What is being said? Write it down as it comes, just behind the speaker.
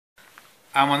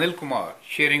I'm Anil Kumar,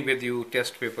 sharing with you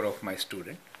test paper of my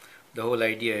student. The whole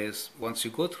idea is once you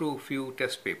go through few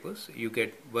test papers, you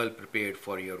get well prepared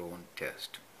for your own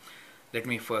test. Let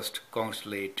me first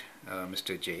congratulate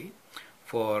Mr. J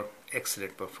for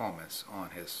excellent performance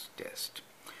on his test.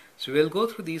 So we'll go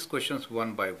through these questions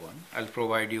one by one. I'll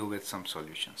provide you with some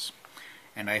solutions.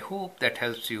 And I hope that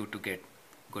helps you to get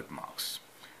good marks.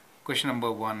 Question number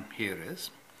one here is,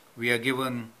 we are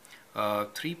given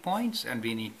 3 points and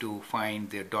we need to find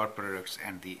their dot products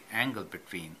and the angle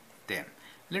between them.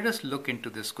 Let us look into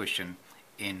this question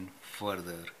in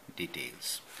further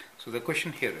details. So the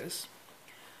question here is,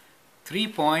 3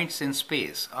 points in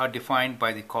space are defined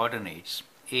by the coordinates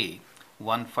A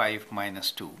 1 5 minus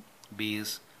 2, B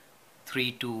is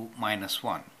 3 2 minus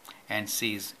 1 and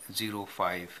C is 0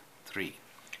 5 3.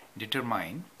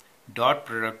 Determine dot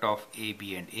product of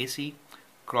AB and AC,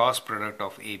 cross product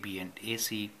of AB and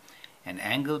AC, and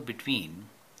angle between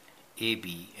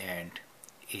AB and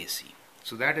AC.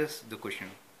 So that is the question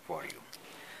for you.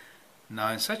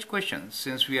 Now in such questions,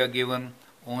 since we are given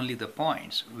only the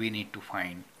points, we need to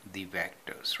find the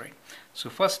vectors, right? So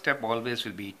first step always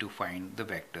will be to find the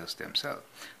vectors themselves.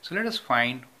 So let us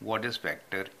find what is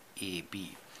vector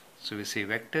AB. So we say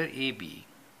vector AB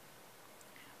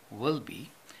will be,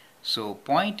 so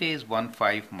point A is 1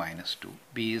 5 minus 2,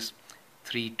 B is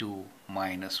 3 2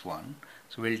 minus 1.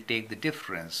 So we'll take the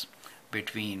difference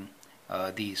between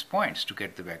these points to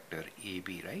get the vector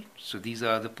AB, right? So these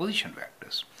are the position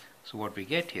vectors. So what we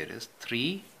get here is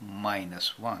 3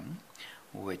 minus 1,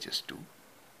 which is 2,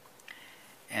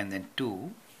 and then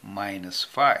 2 minus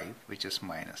 5, which is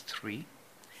minus 3,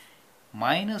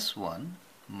 minus 1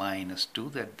 minus 2,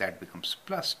 that becomes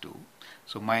plus 2.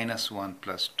 So minus 1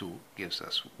 plus 2 gives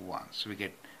us 1. So we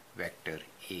get vector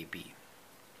AB.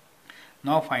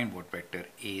 Now find what vector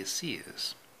AC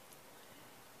is.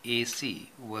 AC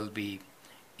will be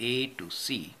A to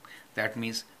C. That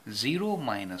means 0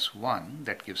 minus 1,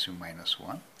 that gives you minus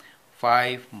 1.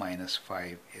 5 minus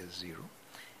 5 is 0.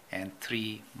 And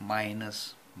 3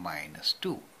 minus minus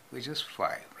 2, which is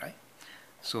 5, right?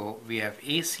 So we have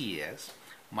AC as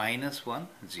minus 1,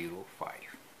 0, 5.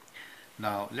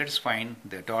 Now let's find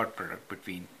the dot product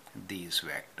between these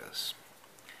vectors.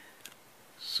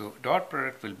 So dot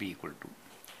product will be equal to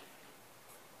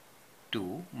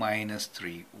 2 minus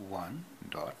 3 1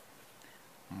 dot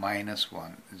minus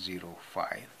 1 0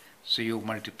 5. So you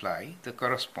multiply the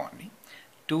corresponding.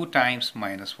 2 times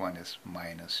minus 1 is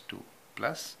minus 2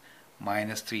 plus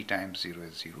minus 3 times 0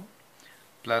 is 0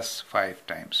 plus 5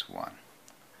 times 1,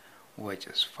 which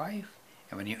is 5.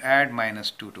 And when you add minus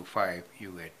 2 to 5,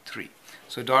 you get 3.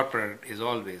 So dot product is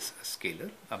always a scalar,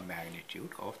 a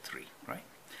magnitude of 3, right?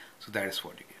 So that is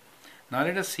what you get. Now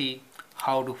let us see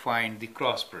how to find the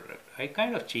cross product. I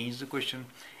kind of changed the question.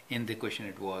 In the question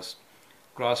it was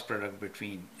cross product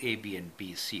between AB and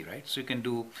BC, right? So you can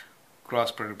do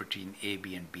cross product between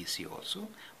AB and BC also,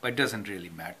 but it doesn't really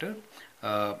matter.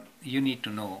 You need to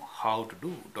know how to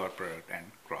do dot product and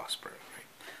cross product, right?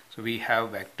 So we have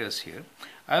vectors here.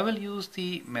 I will use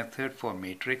the method for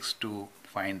matrix to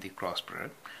find the cross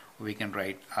product. We can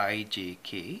write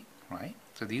IJK, right?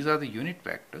 So these are the unit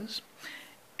vectors,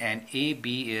 and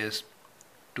AB is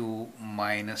 2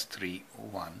 minus 3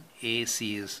 1,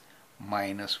 AC is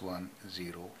minus 1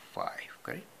 0 5,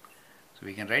 correct? So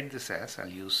we can write this as, I'll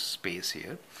use space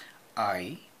here,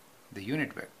 I, the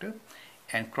unit vector,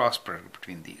 and cross product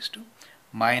between these two.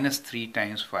 Minus 3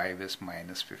 times 5 is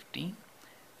minus 15.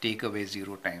 Take away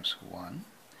 0 times 1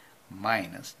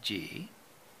 minus j,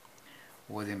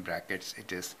 within brackets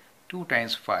it is 2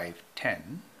 times 5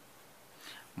 10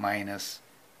 minus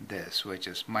this, which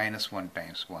is minus 1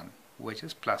 times 1, which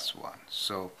is plus 1.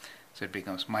 So it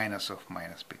becomes minus of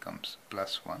minus becomes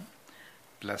plus 1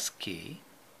 plus k,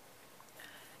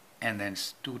 and then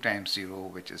 2 times 0,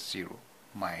 which is 0,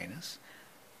 minus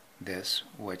this,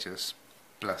 which is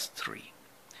plus 3.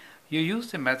 You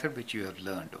use the method which you have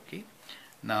learned, okay?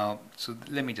 Now, so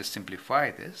let me just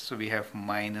simplify this. So we have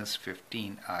minus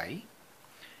 15i,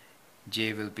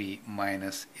 j will be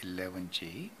minus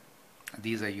 11j,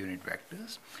 these are unit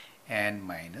vectors, and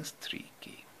minus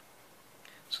 3k.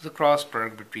 So the cross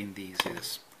product between these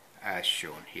is as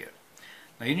shown here.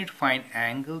 Now you need to find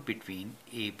angle between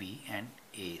AB and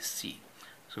AC,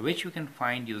 so which you can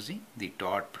find using the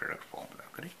dot product formula,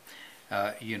 correct?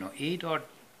 You know, A dot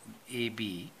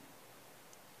AB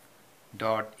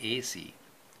dot AC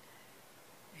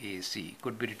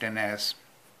could be written as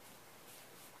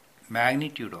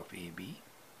magnitude of AB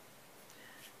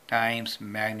times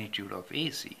magnitude of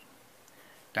AC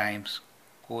times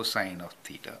cosine of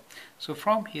theta. So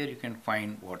from here you can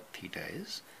find what theta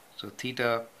is. So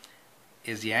theta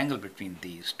is the angle between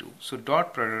these two. So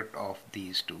dot product of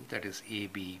these two, that is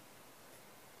AB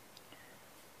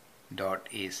dot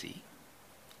AC,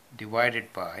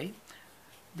 divided by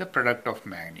the product of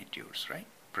magnitudes, right?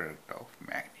 Product of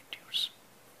magnitudes.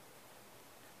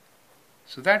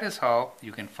 So that is how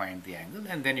you can find the angle,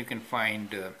 and then you can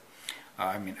find,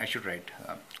 I should write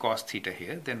cos theta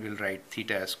here, then we'll write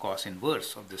theta as cos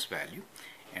inverse of this value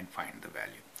and find the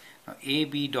value. Now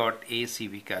AB dot AC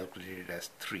we calculated as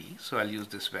 3, so I'll use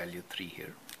this value 3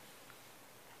 here.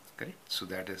 Correct? So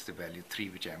that is the value 3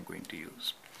 which I'm going to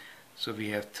use. So we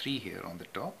have 3 here on the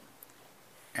top,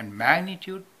 and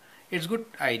magnitude, it's a good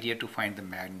idea to find the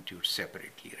magnitude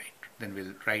separately, right? Then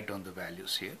we'll write down the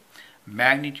values here.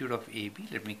 Magnitude of AB,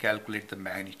 let me calculate the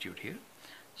magnitude here.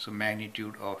 So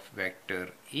magnitude of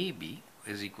vector AB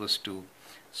is equals to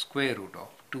square root of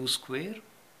 2 square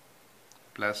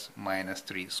plus minus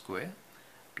 3 square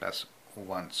plus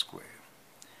 1 square.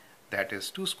 That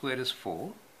is 2 square is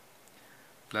 4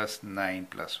 plus 9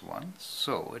 plus 1,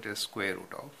 so it is square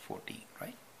root of 14,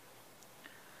 right?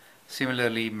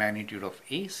 Similarly, magnitude of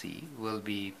AC will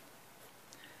be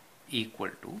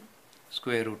equal to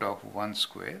square root of 1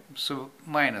 square, so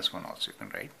minus 1 also you can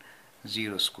write,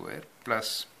 0 square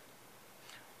plus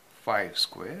 5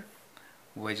 square,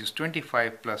 which is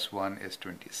 25 plus 1 is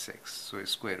 26, so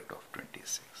it's square root of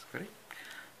 26, correct?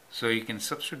 So you can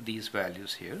substitute these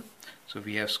values here. So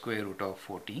we have square root of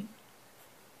 14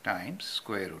 times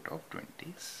square root of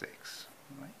 26,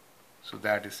 right? So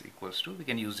that is equals to, we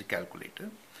can use the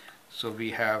calculator. So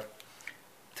we have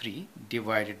 3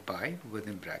 divided by,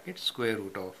 within brackets, square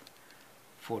root of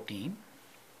 14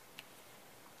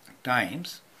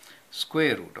 times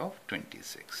square root of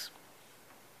 26,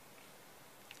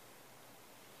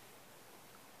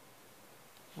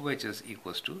 which is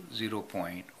equals to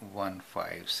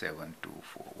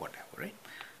 0.15724, whatever, right?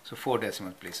 So 4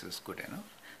 decimal places is good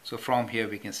enough. So from here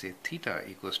we can say theta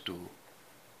equals to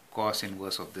cos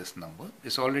inverse of this number.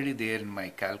 It's already there in my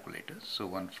calculator, so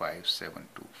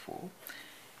 15724,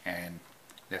 and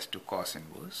let's do cos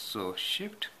inverse. So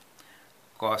shift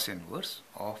cos inverse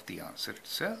of the answer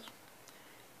itself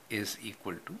is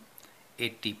equal to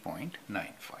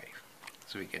 80.95.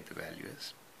 So we get the value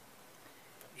as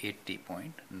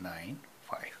 80.95.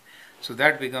 So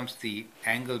that becomes the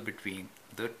angle between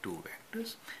the two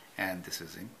vectors, and this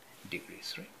is in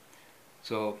degrees, right?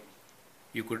 So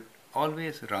you could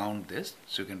always round this,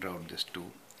 so you can round this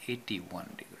to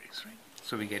 81 degrees, right?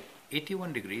 So we get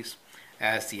 81 degrees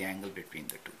as the angle between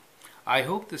the two. I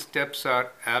hope the steps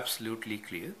are absolutely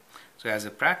clear. So as a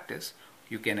practice,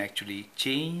 you can actually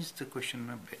change the question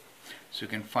a bit. So you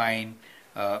can find,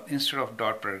 instead of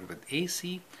dot product with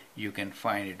AC, you can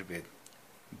find it with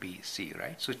BC,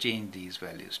 right? So change these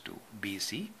values to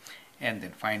BC and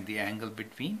then find the angle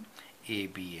between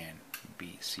AB and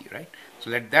BC, right? So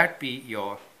let that be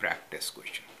your practice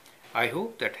question. I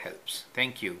hope that helps.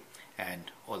 Thank you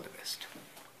and all the best.